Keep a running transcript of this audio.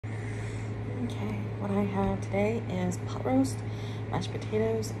what I have today is pot roast, mashed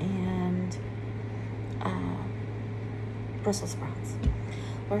potatoes, and Brussels sprouts.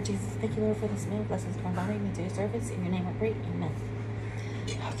 Lord Jesus, thank you, Lord, for this meal. Bless us to my body, me to your service. In your name I pray, amen.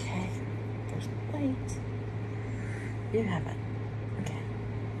 Okay, there's my plate. You have it. Okay.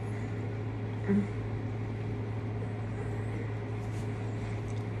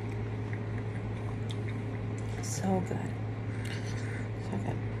 So good. So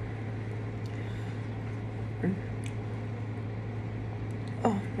good.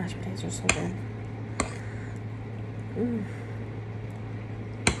 Oh, mashed potatoes are so good.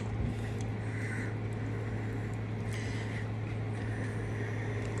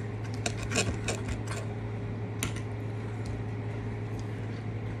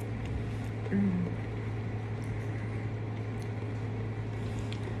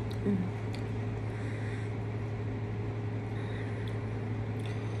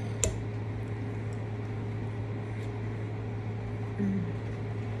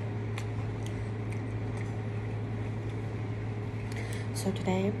 So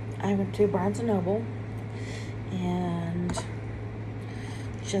today I went to Barnes & Noble and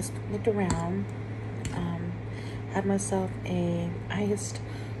just looked around. Had myself a iced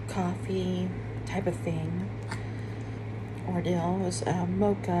coffee type of thing ordeal. It was a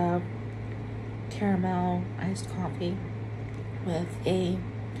mocha caramel iced coffee with a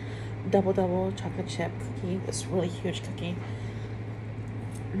double chocolate chip cookie. This really huge cookie.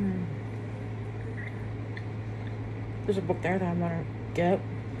 There's a book there that I want to get.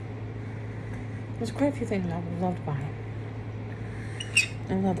 There's quite a few things I would love to buy.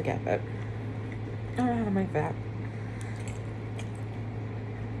 I would love to get, but I don't know how to make that.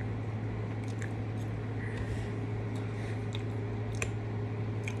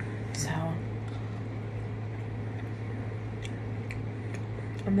 So,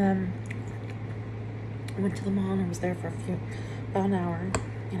 and then I went to the mall and I was there for about an hour,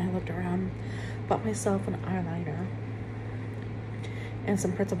 and I looked around, bought myself an eyeliner and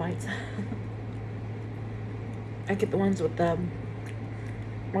some pretzel bites. I get the ones with the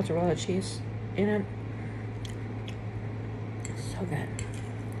mozzarella cheese in it. It's so good.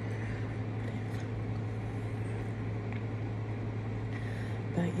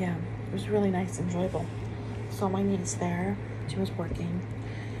 But yeah, it was really nice and enjoyable. Saw my niece there. She was working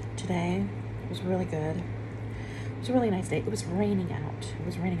today. It was really good. It was a really nice day. It was raining out. It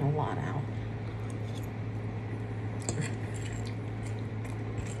was raining a lot out.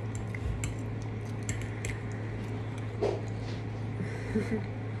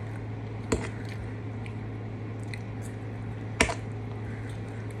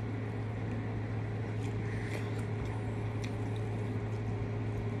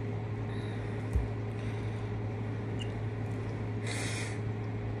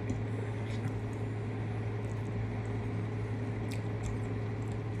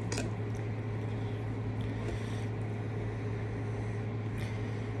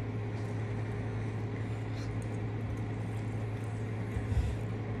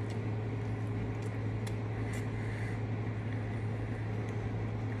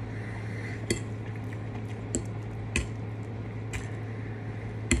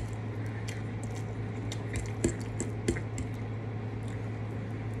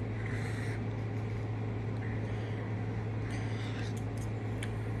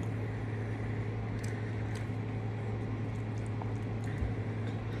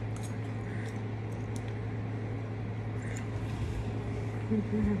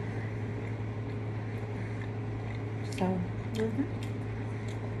 So,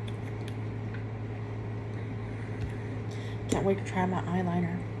 can't wait to try my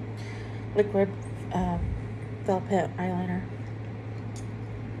eyeliner. Liquid velvet eyeliner.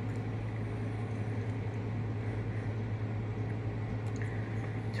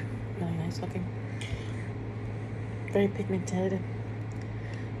 Really nice looking. Very pigmented.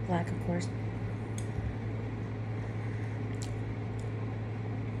 Black, of course.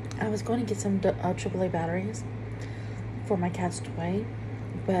 I was going to get some AAA batteries for my cat's toy,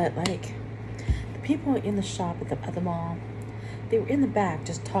 but like the people in the shop at the mall, they were in the back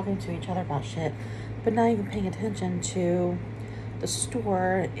just talking to each other about shit, but not even paying attention to the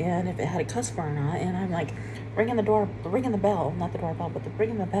store and if it had a customer or not. And I'm like ringing the bell, not the doorbell, but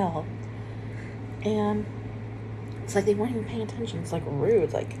ringing the bell, and it's like they weren't even paying attention. It's like rude.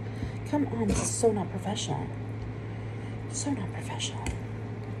 It's like, come on, this is so not professional. So not professional.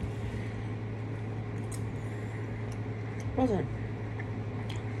 Wasn't.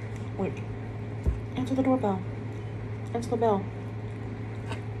 Wait. Answer the doorbell. Answer the bell.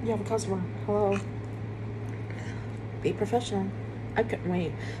 You have a customer. Hello. Be professional. I couldn't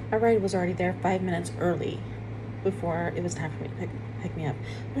wait. My ride was already there 5 minutes early before it was time for me to pick me up.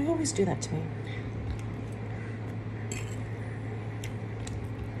 They always do that to me.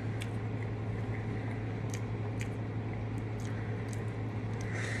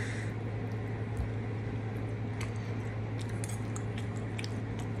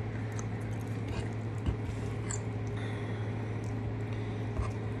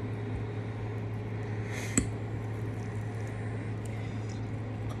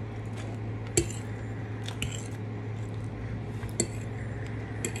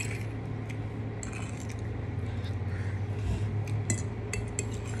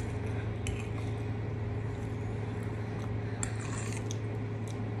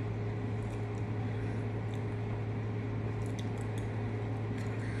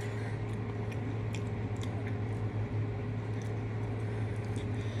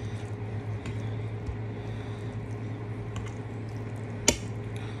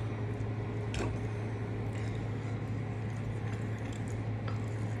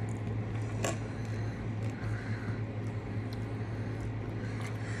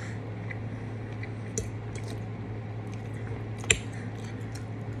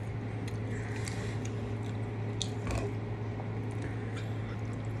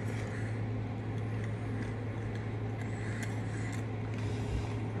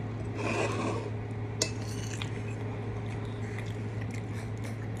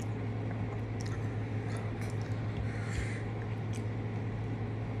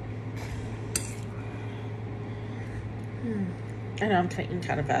 I know I'm typing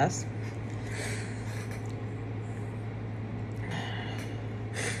kind of fast.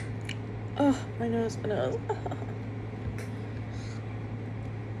 Oh, my nose, my nose. I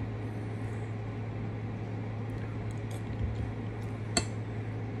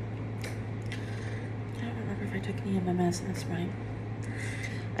don't remember if I took any of my medicine this morning.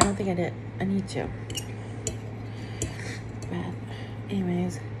 I don't think I did. I need to. But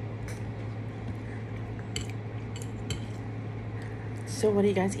anyways. So what are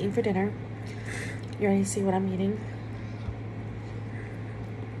you guys eating for dinner? You ready to see what I'm eating?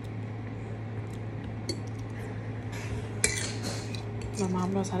 My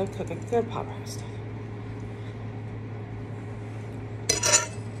mom knows how to cook a good pot roast.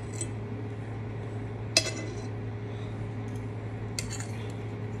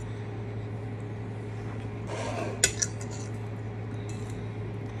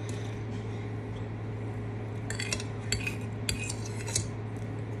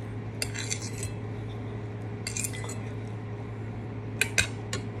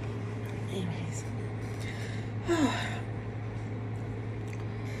 Anyways.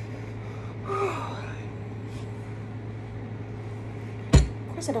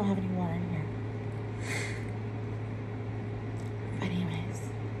 Of course I don't have any water in here. But anyways.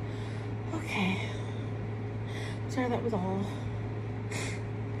 Okay. Sorry that was all.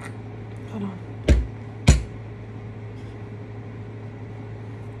 Hold on.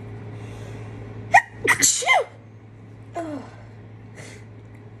 Oh.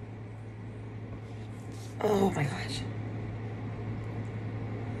 Oh my gosh.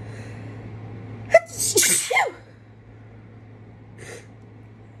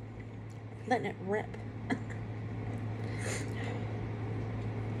 Letting it rip.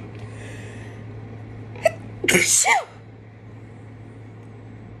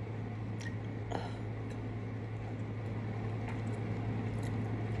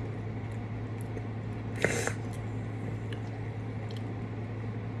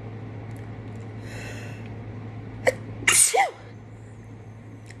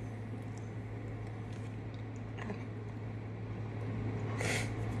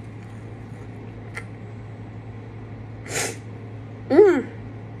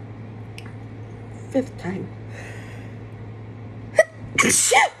 Fifth time.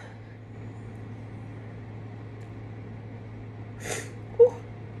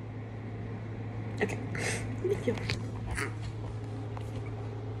 Okay. Thank you.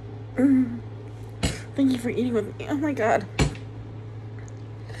 Thank you for eating with me. Oh my god.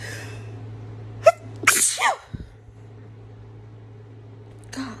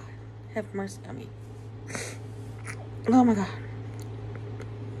 God, have mercy on me. Oh my god.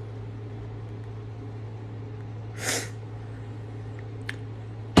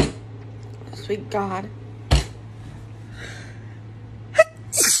 Sweet God.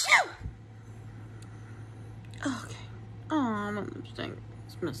 Oh, okay. Oh, my lipstick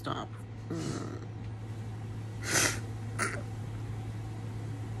is messed up.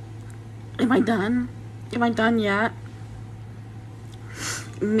 Am I done? Am I done yet?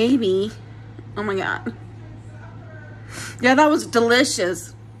 Maybe. Oh my god. Yeah, that was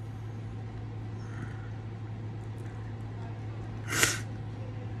delicious.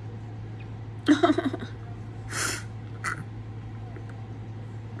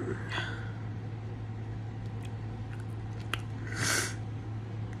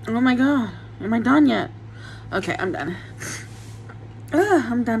 Oh my god. Am I done yet? Okay, I'm done.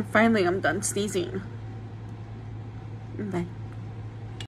 I'm done. Finally, I'm done sneezing. Bye.